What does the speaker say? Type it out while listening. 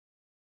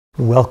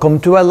Welcome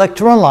to our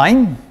lecture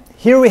online.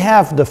 Here we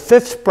have the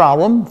fifth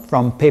problem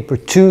from paper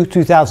 2,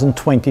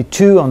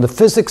 2022 on the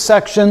physics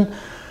section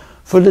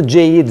for the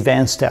JEE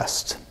advanced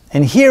test.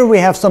 And here we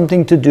have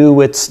something to do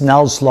with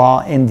Snell's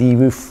law and the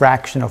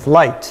refraction of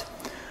light.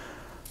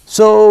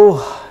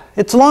 So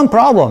it's a long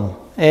problem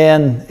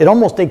and it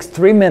almost takes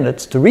 3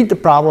 minutes to read the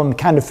problem and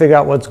kind of figure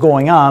out what's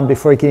going on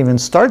before you can even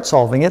start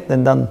solving it,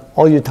 and then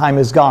all your time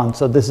is gone.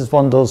 So this is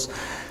one of those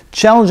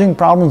challenging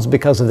problems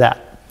because of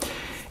that.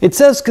 It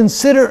says,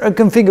 consider a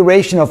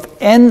configuration of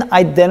n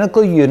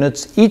identical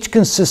units, each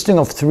consisting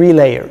of 3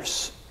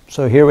 layers.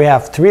 So here we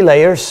have 3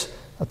 layers,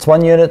 that's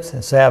 1 unit,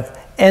 so I have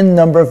n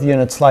number of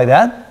units like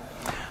that.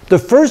 The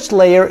first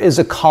layer is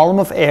a column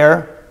of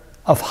air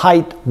of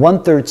height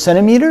 1/3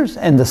 centimeters,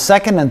 and the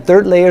second and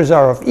third layers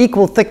are of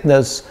equal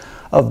thickness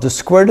of the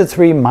square root of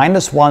 3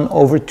 minus 1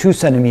 over 2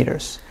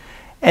 centimeters.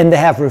 And they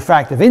have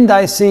refractive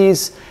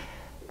indices,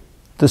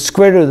 the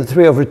square root of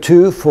 3 over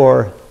 2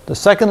 for the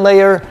second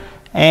layer,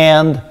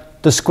 and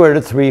the square root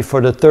of 3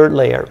 for the third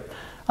layer.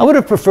 I would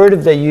have preferred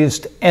if they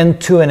used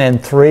N2 and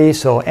N3,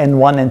 so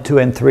N1, N2,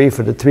 N3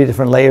 for the 3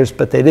 different layers,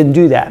 but they didn't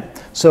do that.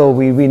 So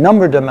we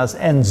renumbered them as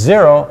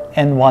N0,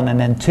 N1,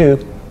 and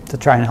N2 to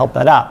try and help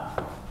that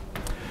out.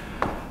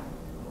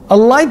 A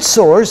light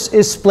source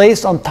is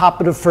placed on top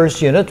of the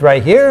first unit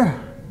right here.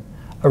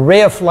 A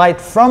ray of light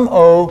from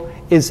O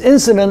is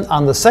incident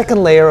on the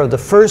second layer of the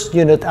first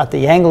unit at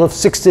the angle of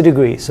 60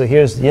 degrees. So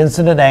here's the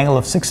incident angle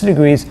of 60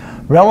 degrees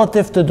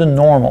relative to the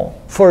normal.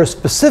 For a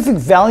specific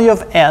value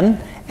of n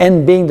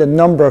being the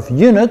number of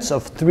units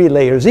of 3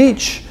 layers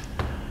each,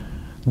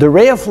 the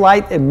ray of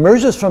light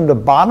emerges from the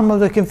bottom of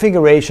the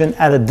configuration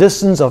at a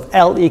distance of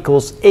L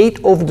equals 8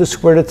 over the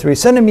square root of 3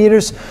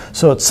 centimeters.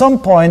 So at some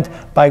point,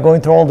 by going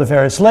through all the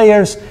various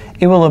layers,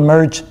 it will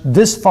emerge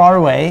this far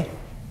away,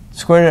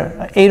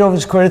 8 over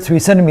the square root of 3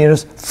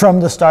 centimeters from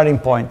the starting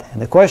point.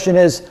 And the question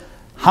is,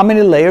 how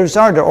many layers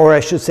are there? Or I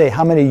should say,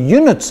 how many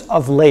units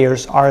of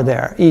layers are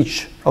there?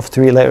 Each of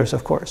 3 layers,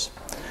 of course.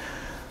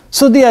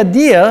 So the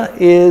idea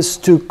is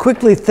to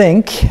quickly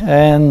think,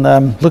 and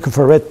I'm looking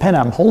for a red pen,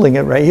 I'm holding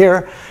it right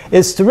here,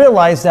 is to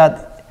realize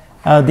that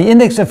the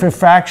index of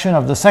refraction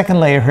of the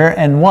second layer here,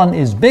 N1,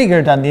 is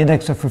bigger than the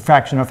index of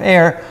refraction of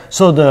air.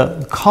 So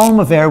the column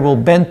of air will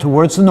bend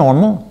towards the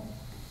normal,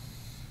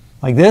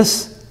 like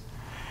this.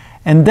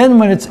 And then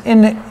when it's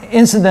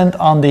incident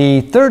on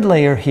the third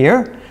layer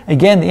here,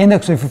 again, the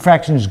index of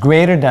refraction is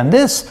greater than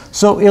this,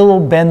 so it will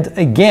bend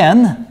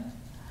again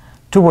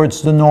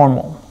towards the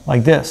normal,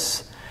 like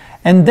this.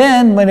 And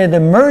then when it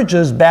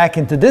emerges back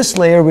into this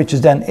layer, which is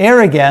then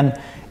air again,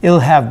 it'll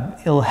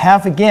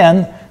have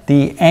again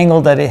the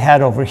angle that it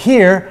had over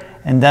here,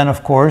 and then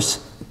of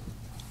course,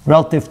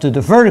 relative to the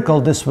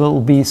vertical, this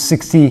will be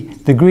 60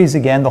 degrees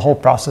again. The whole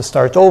process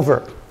starts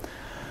over.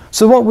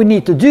 So what we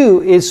need to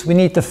do is we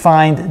need to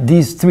find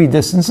these 3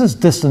 distances.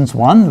 Distance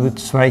 1, which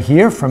is right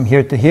here, from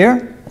here to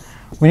here.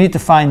 We need to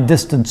find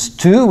distance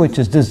 2, which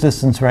is this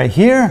distance right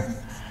here.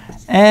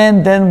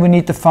 And then we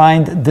need to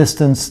find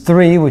distance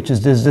 3, which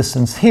is this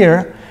distance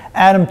here.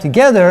 Add them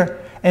together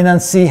and then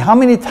see how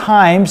many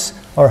times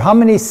or how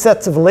many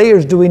sets of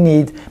layers do we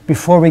need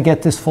before we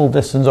get this full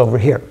distance over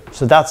here.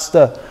 So that's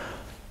the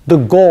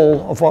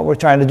goal of what we're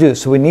trying to do.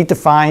 So we need to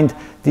find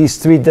these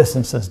 3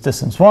 distances.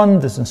 Distance 1,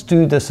 distance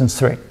 2, distance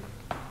 3.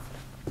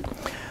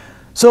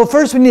 So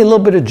first we need a little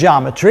bit of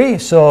geometry.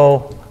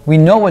 So we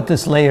know what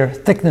this layer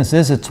thickness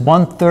is. It's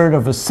 1/3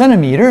 of a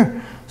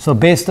centimeter. So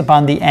based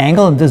upon the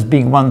angle, and this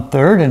being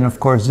 1/3, and of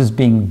course this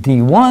being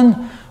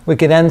D1, we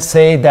can then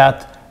say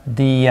that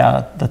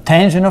the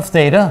tangent of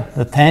theta,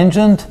 the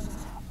tangent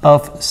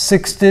of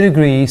 60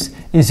 degrees,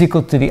 is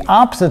equal to the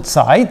opposite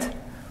side.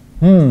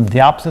 The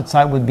opposite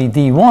side would be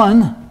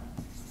D1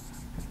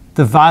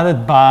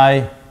 divided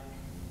by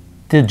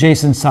the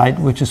adjacent side,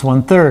 which is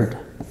 1/3,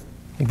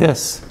 like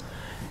this.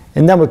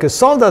 And then we could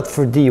solve that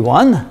for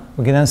D1.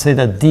 We can then say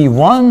that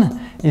D1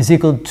 is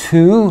equal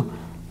to,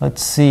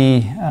 let's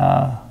see,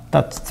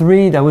 that's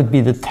 3. That would be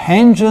the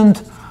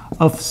tangent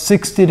of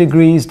 60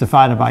 degrees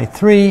divided by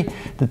 3.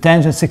 The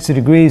tangent of 60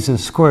 degrees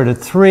is square root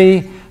of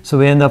 3. So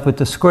we end up with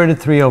the square root of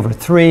 3 over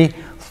 3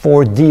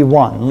 for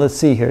D1. Let's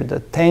see here,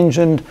 the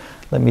tangent,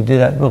 let me do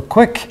that real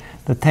quick.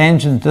 The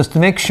tangent, just to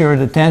make sure,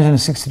 the tangent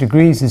of 60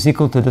 degrees is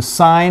equal to the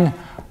sine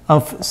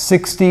of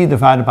 60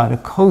 divided by the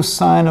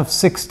cosine of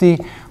 60,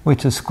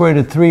 which is square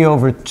root of 3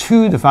 over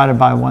 2 divided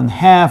by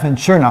 1/2, and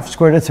sure enough,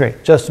 square root of 3,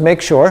 just to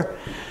make sure.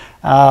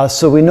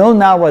 So we know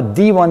now what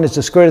D1 is,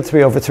 the square root of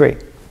 3 over 3.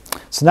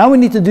 So now we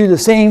need to do the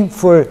same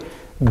for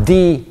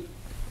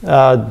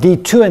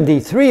D2 and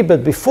D3,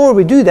 but before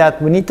we do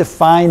that, we need to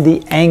find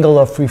the angle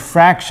of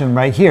refraction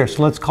right here.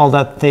 So let's call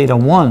that theta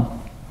 1.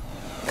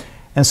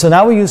 And so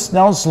now we use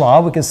Snell's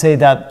law. We can say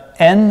that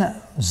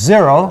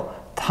N0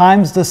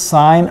 times the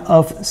sine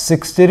of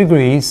 60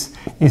 degrees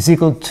is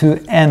equal to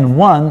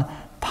N1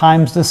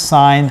 times the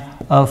sine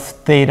of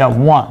theta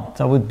 1.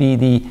 That would be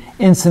the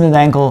incident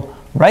angle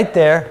right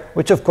there,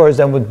 which of course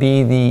then would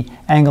be the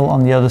angle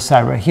on the other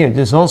side right here.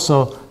 There's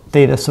also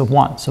theta sub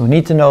 1. So we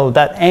need to know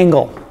that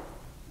angle.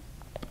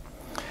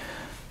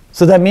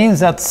 So that means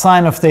that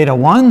sine of theta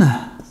 1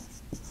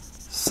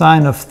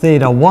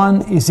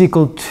 is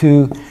equal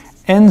to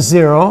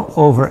n0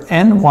 over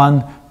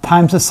n1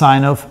 times the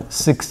sine of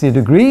 60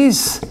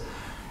 degrees.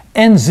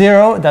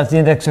 n0, that's the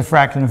index of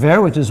refraction of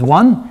error, which is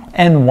 1.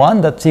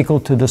 n1, that's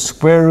equal to the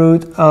square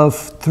root of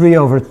 3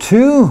 over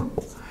 2.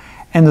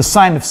 And the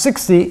sine of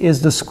 60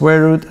 is the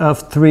square root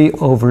of 3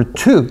 over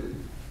 2.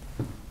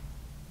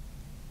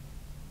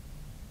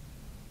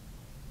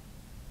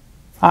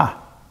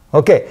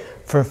 Okay.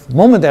 For a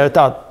moment there I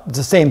thought it's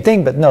the same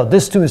thing, but no,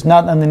 this 2 is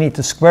not underneath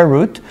the square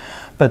root.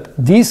 But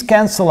these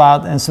cancel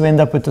out, and so we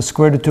end up with the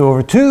square root of 2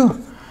 over 2.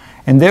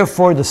 And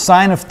therefore, the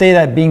sine of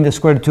theta being the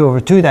square root of 2 over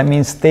 2, that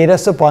means theta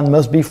sub 1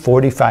 must be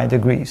 45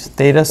 degrees.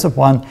 Theta sub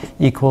 1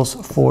 equals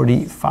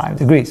 45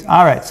 degrees.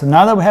 All right, so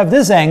now that we have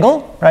this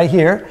angle right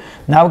here,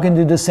 now we can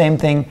do the same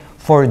thing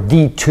for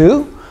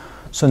D2.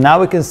 So now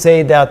we can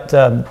say that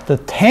the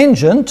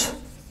tangent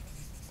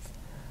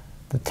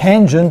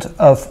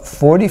of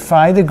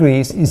 45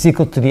 degrees is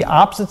equal to the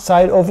opposite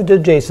side over the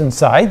adjacent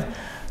side.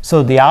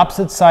 So the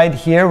opposite side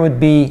here would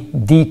be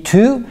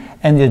D2,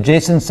 and the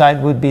adjacent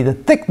side would be the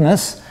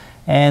thickness,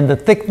 and the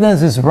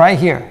thickness is right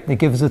here. It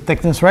gives the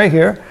thickness right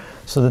here.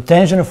 So the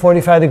tangent of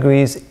 45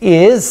 degrees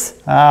is,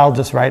 I'll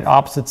just write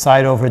opposite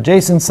side over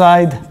adjacent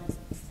side,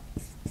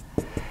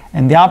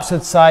 and the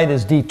opposite side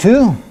is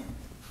D2,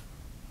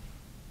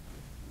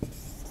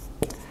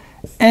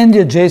 and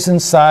the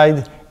adjacent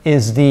side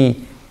is the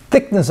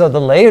thickness of the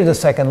layer, the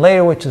second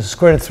layer, which is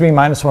square root of 3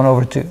 minus 1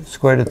 over 2.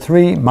 Square root of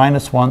 3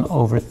 minus 1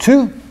 over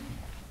 2,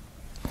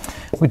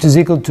 which is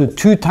equal to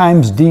 2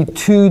 times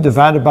d2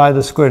 divided by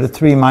the square root of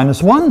 3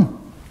 minus 1.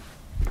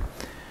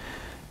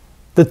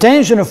 The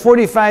tangent of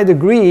 45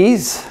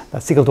 degrees,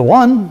 that's equal to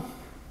 1.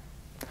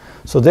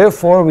 So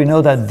therefore, we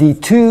know that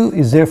d2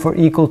 is therefore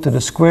equal to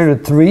the square root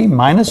of 3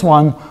 minus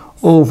 1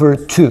 over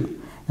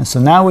 2. And so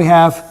now we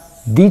have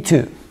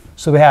d2.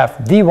 So we have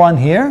d1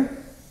 here,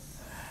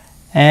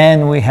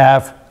 and we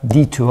have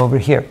d2 over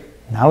here.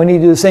 Now we need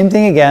to do the same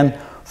thing again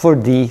for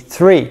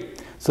d3.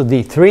 So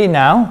d3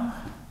 now,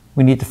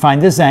 we need to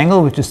find this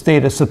angle, which is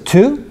theta sub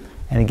 2.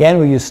 And again,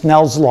 we use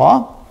Snell's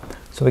law.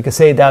 So we can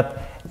say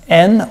that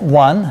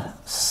n1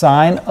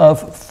 sine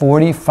of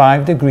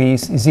 45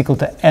 degrees is equal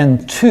to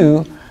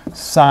n2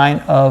 sine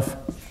of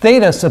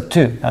theta sub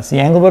 2. That's the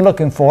angle we're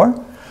looking for.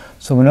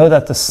 So we know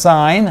that the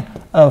sine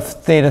of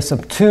theta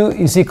sub 2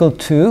 is equal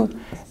to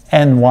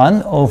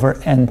n1 over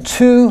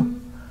n2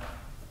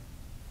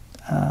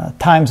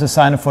 times the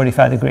sine of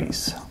 45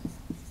 degrees.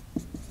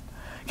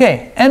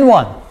 Okay,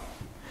 n1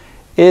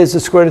 is the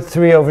square root of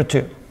 3 over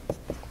 2.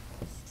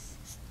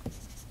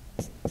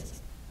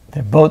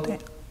 They're both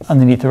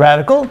underneath the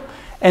radical.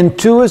 And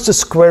 2 is the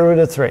square root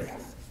of 3.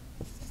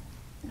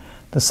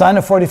 The sine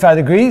of 45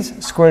 degrees,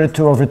 square root of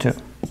 2 over 2.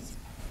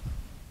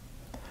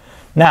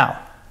 Now,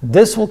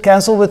 this will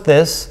cancel with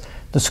this.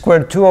 The square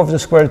root of 2 over the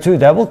square root of 2,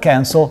 that will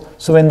cancel.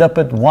 So we end up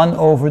at 1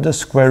 over the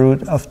square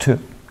root of 2.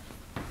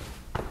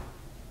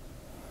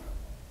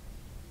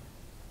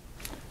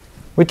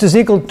 Which is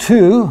equal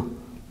to,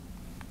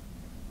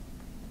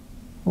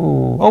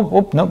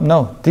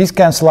 no, these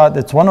cancel out,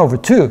 it's 1 over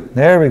 2.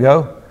 There we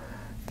go.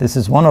 This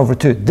is 1 over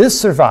 2. This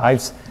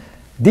survives.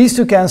 These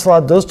two cancel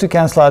out, those two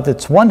cancel out,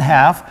 it's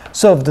 1/2.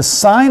 So if the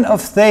sine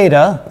of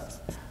theta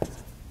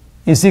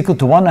is equal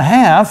to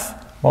 1/2,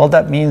 well,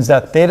 that means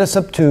that theta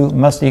sub 2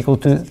 must equal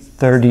to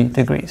 30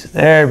 degrees.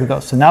 There we go.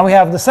 So now we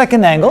have the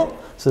second angle.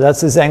 So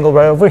that's this angle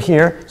right over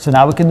here. So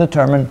now we can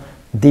determine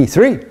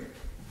D3.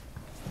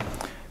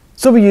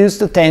 So we use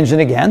the tangent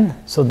again.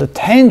 So the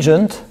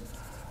tangent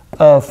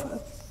of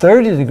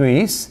 30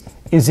 degrees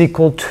is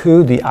equal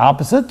to the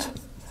opposite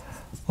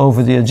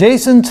over the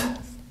adjacent.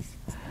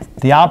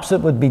 The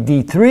opposite would be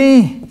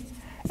D3,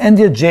 and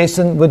the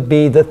adjacent would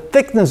be the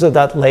thickness of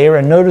that layer.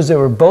 And notice they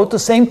were both the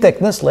same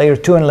thickness, layer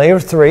 2 and layer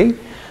 3.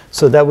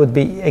 So that would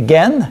be,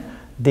 again,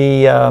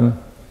 the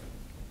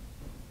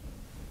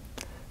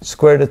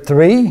square root of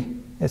 3.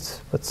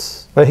 It's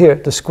what's right here,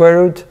 the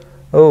square root.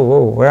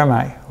 Where am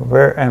I?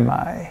 Where am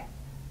I?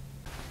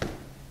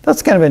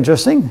 That's kind of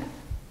interesting.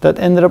 That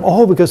ended up,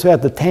 because we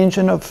had the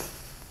tangent of,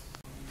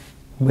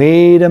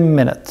 wait a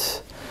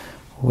minute.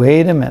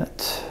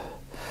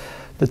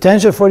 The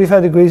tangent of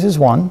 45 degrees is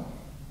 1.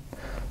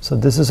 So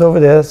this is over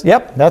there.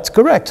 Yep, that's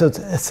correct. So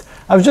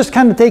I was just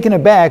kind of taken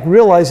aback,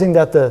 realizing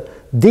that the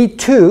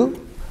D2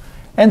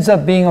 ends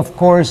up being, of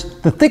course,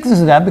 the thickness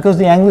of that, because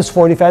the angle is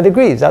 45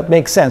 degrees. That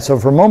makes sense. So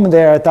for a moment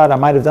there, I thought I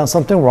might have done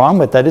something wrong,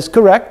 but that is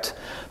correct.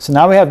 So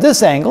now we have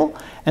this angle.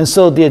 And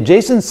so the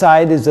adjacent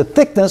side is the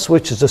thickness,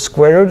 which is the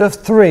square root of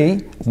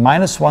 3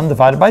 minus 1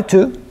 divided by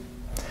 2.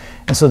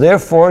 And so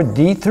therefore,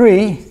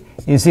 D3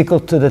 is equal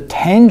to the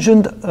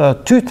tangent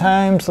 2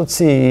 times, let's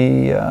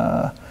see,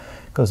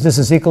 because this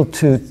is equal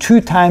to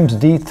 2 times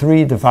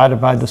D3 divided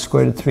by the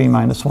square root of 3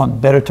 minus 1.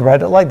 Better to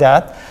write it like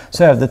that.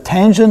 So I have the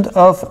tangent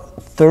of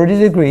 30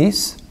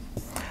 degrees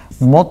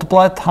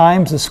multiplied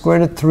times the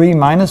square root of 3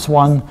 minus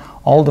 1,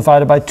 all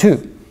divided by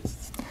 2.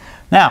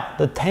 Now,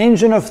 the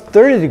tangent of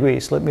 30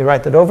 degrees, let me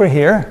write that over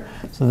here.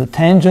 So the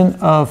tangent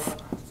of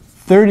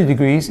 30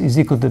 degrees is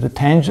equal to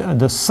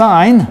the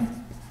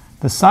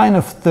sine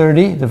of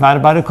 30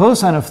 divided by the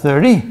cosine of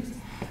 30,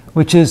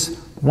 which is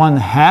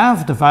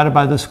 1/2 divided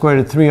by the square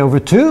root of 3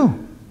 over 2.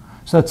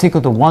 So that's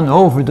equal to 1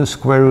 over the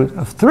square root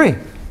of 3.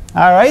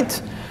 All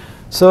right,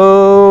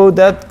 so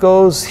that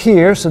goes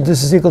here. So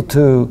this is equal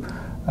to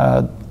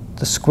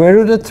the square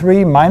root of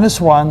 3 minus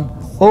 1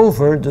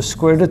 over the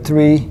square root of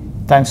 3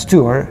 times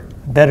 2, or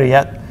better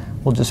yet,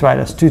 we'll just write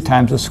as 2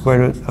 times the square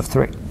root of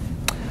 3.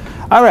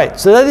 All right,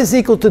 so that is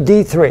equal to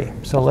D3.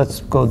 So let's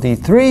go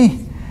D3.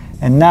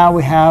 And now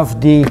we have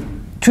the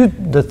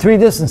three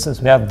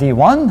distances. We have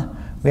D1,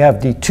 we have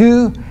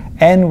D2,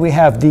 and we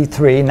have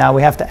D3. Now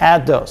we have to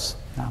add those.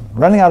 Now, I'm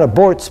running out of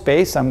board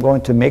space. I'm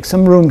going to make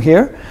some room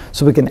here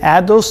so we can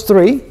add those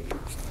three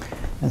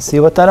and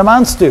see what that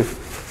amounts to.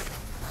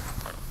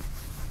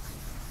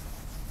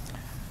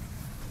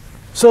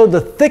 So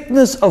the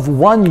thickness of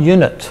 1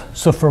 unit.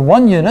 So for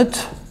 1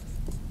 unit,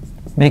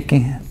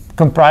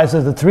 comprised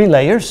of the 3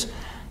 layers,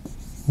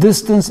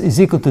 distance is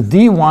equal to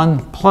D1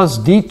 plus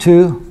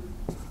D2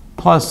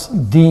 plus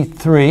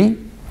D3.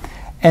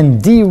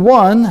 And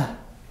D1,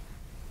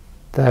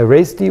 did I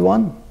erase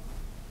D1?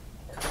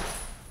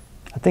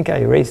 I think I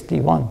erased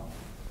D1.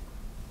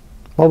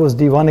 What was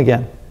D1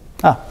 again?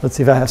 Let's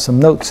see if I have some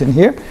notes in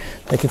here.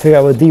 I can figure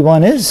out what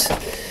D1 is.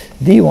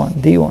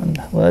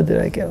 D1, where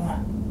did I go?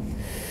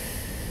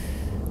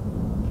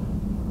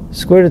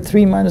 Square root of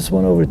 3 minus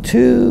 1 over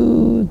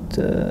 2,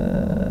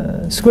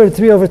 square root of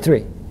 3 over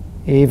 3,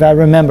 if I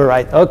remember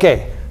right.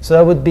 Okay, so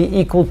that would be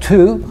equal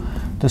to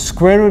the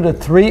square root of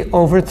 3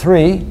 over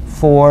 3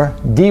 for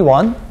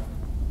D1.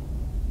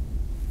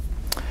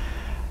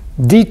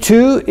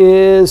 D2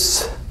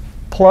 is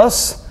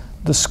plus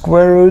the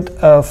square root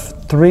of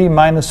 3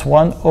 minus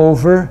 1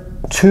 over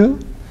 2.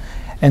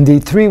 And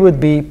D3 would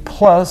be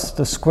plus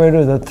the square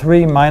root of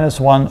 3 minus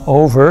 1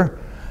 over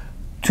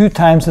 2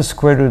 times the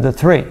square root of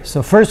 3.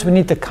 So first we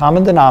need the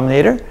common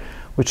denominator,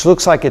 which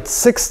looks like it's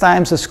 6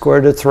 times the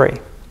square root of 3.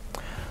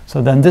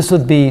 So then this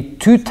would be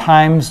 2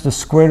 times the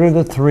square root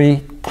of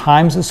 3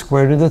 times the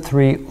square root of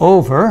 3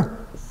 over,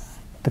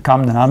 the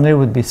common denominator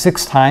would be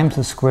 6 times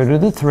the square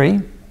root of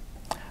 3,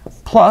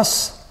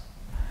 plus,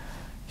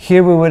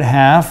 here we would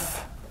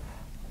have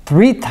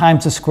 3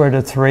 times the square root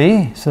of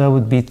 3, so that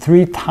would be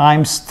 3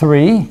 times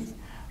 3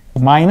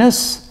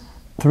 minus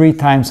 3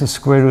 times the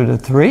square root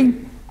of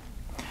 3.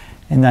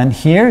 And then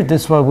here,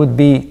 this one would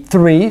be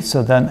 3,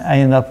 so then I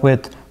end up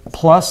with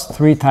plus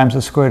 3 times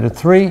the square root of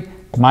 3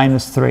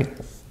 minus 3,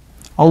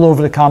 all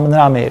over the common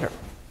denominator.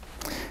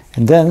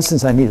 And then,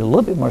 since I need a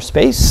little bit more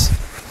space, you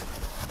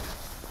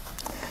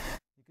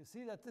can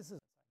see that this is...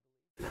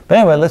 But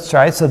anyway, let's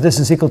try it. So this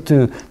is equal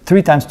to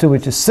 3 times 2,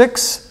 which is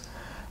 6,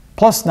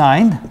 plus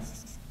 9.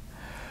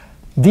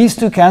 These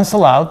two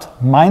cancel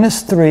out,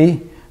 minus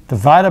 3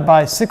 divided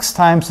by 6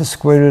 times the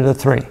square root of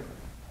 3.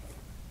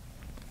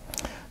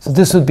 So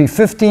this would be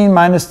 15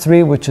 minus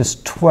 3, which is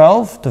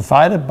 12,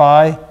 divided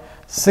by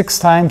 6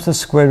 times the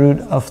square root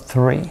of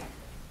 3.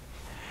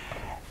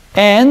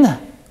 And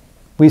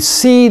we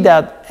see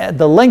that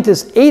the length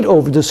is 8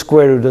 over the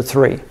square root of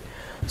 3.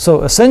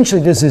 So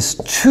essentially this is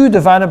 2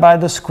 divided by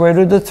the square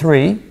root of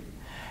 3.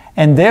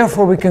 And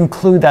therefore we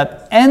conclude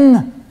that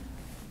n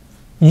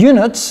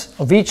units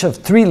of each of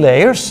 3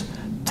 layers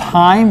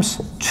times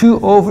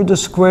 2 over the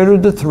square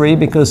root of 3,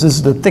 because this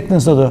is the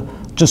thickness of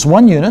just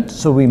 1 unit,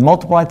 so we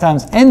multiply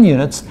times n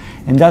units,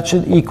 and that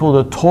should equal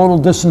the total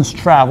distance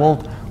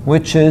traveled,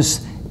 which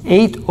is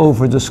 8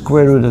 over the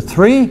square root of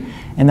 3.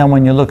 And then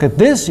when you look at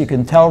this, you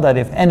can tell that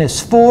if n is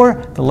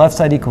 4, the left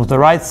side equals the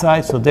right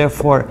side, so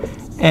therefore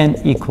n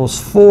equals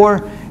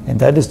 4, and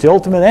that is the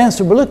ultimate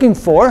answer we're looking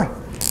for.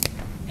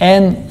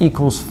 N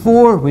equals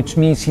 4, which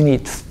means you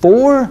need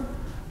 4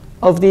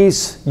 of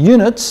these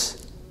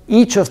units,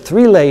 each of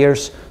 3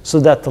 layers, so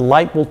that the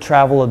light will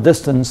travel a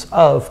distance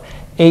of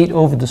 8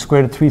 over the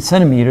square root of 3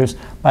 centimeters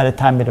by the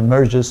time it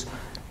emerges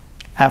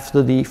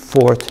after the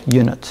 4th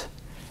unit.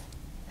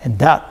 And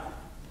that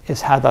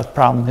is how that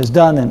problem is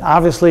done. And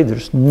obviously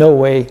there's no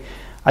way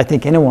I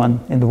think anyone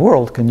in the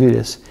world can do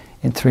this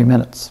in 3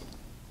 minutes.